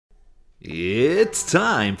It's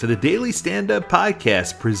time for the Daily Stand-Up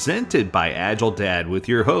Podcast presented by AgileDad with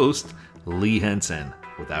your host, Lee Henson.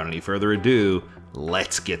 Without any further ado,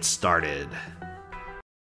 let's get started.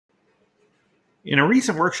 In a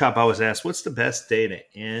recent workshop, I was asked, what's the best day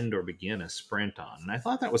to end or begin a sprint on? And I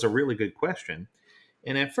thought that was a really good question.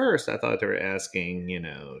 And at first, I thought they were asking,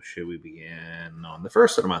 should we begin on the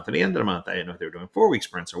first of the month, at the end of the month? I didn't know if they were doing 4-week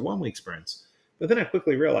sprints or 1-week sprints. But then I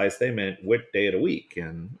quickly realized they meant what day of the week.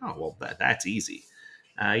 And, that's easy.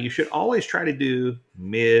 You should always try to do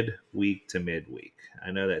mid-week to midweek. I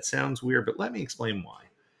know that sounds weird, but let me explain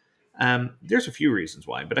why. There's a few reasons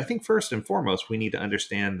why. But I think first and foremost, we need to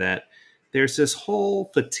understand that there's this whole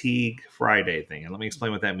fatigue Friday thing. And let me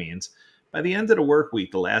explain what that means. By the end of the work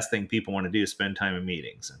week, the last thing people want to do is spend time in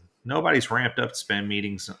meetings. And nobody's ramped up to spend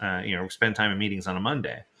time in meetings on a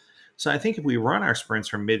Monday. So I think if we run our sprints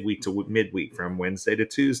from midweek to midweek, from Wednesday to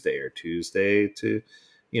Tuesday, or Tuesday to,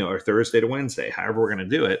 or Thursday to Wednesday, however we're going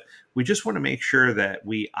to do it, we just want to make sure that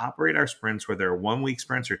we operate our sprints, whether they're 1-week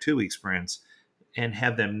sprints or 2-week sprints, and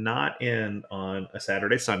have them not end on a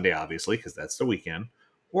Saturday, Sunday, obviously, because that's the weekend,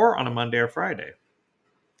 or on a Monday or Friday.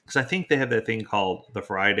 Because I think they have that thing called the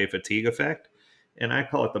Friday fatigue effect, and I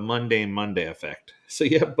call it the Mundane Monday effect. So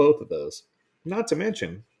you have both of those. Not to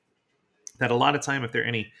mention that a lot of time, if there are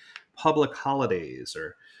any public holidays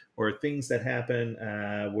or things that happen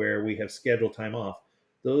where we have scheduled time off,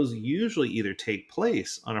 those usually either take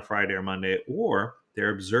place on a Friday or Monday, or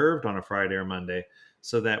they're observed on a Friday or Monday.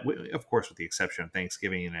 So that, of course, with the exception of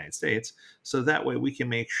Thanksgiving in the United States, so that way we can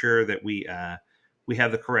make sure that we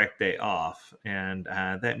have the correct day off. And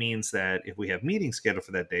that means that if we have meetings scheduled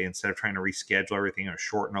for that day, instead of trying to reschedule everything or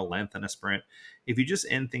shorten a length in a sprint, if you just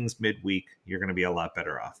end things midweek, you're going to be a lot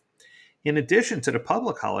better off. In addition to the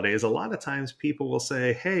public holidays, a lot of times people will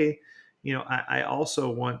say, hey, I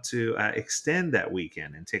also want to extend that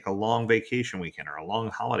weekend and take a long vacation weekend or a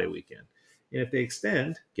long holiday weekend. And if they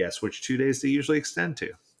extend, guess which 2 days they usually extend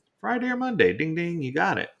to? Friday or Monday. Ding, ding, you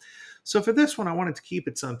got it. So for this one, I wanted to keep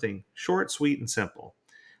it something short, sweet, and simple.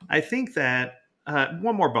 I think that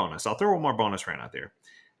one more bonus. I'll throw one more bonus right out there.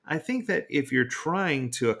 I think that if you're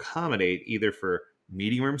trying to accommodate either for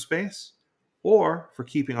meeting room space or for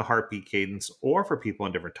keeping a heartbeat cadence or for people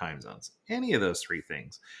in different time zones, any of those three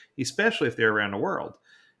things, especially if they're around the world,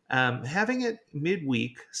 having it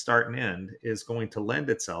midweek start and end is going to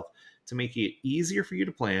lend itself to making it easier for you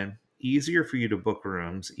to plan, easier for you to book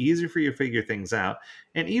rooms, easier for you to figure things out.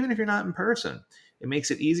 And even if you're not in person, it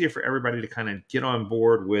makes it easier for everybody to kind of get on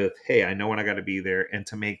board with, hey, I know when I got to be there, and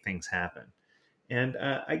to make things happen. And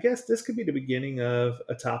I guess this could be the beginning of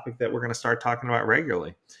a topic that we're going to start talking about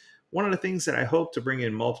regularly. One of the things that I hope to bring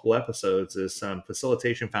in multiple episodes is some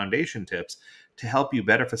facilitation foundation tips to help you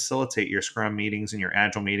better facilitate your Scrum meetings and your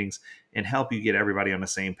Agile meetings and help you get everybody on the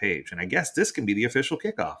same page. And I guess this can be the official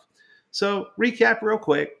kickoff. So recap real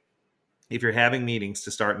quick. If you're having meetings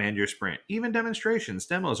to start and end your sprint, even demonstrations,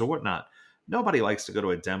 demos, or whatnot, nobody likes to go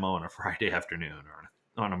to a demo on a Friday afternoon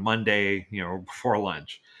or on a Monday, before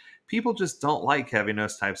lunch. People just don't like having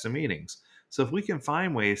those types of meetings. So if we can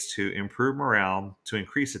find ways to improve morale, to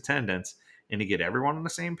increase attendance, and to get everyone on the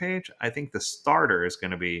same page, I think the starter is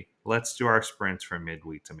going to be, let's do our sprints from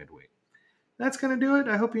midweek to midweek. That's going to do it.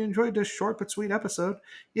 I hope you enjoyed this short but sweet episode.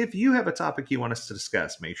 If you have a topic you want us to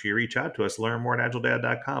discuss, make sure you reach out to us, learn more at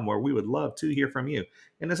AgileDad.com, where we would love to hear from you.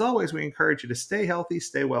 And as always, we encourage you to stay healthy,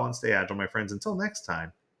 stay well, and stay agile, my friends. Until next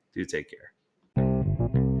time, do take care.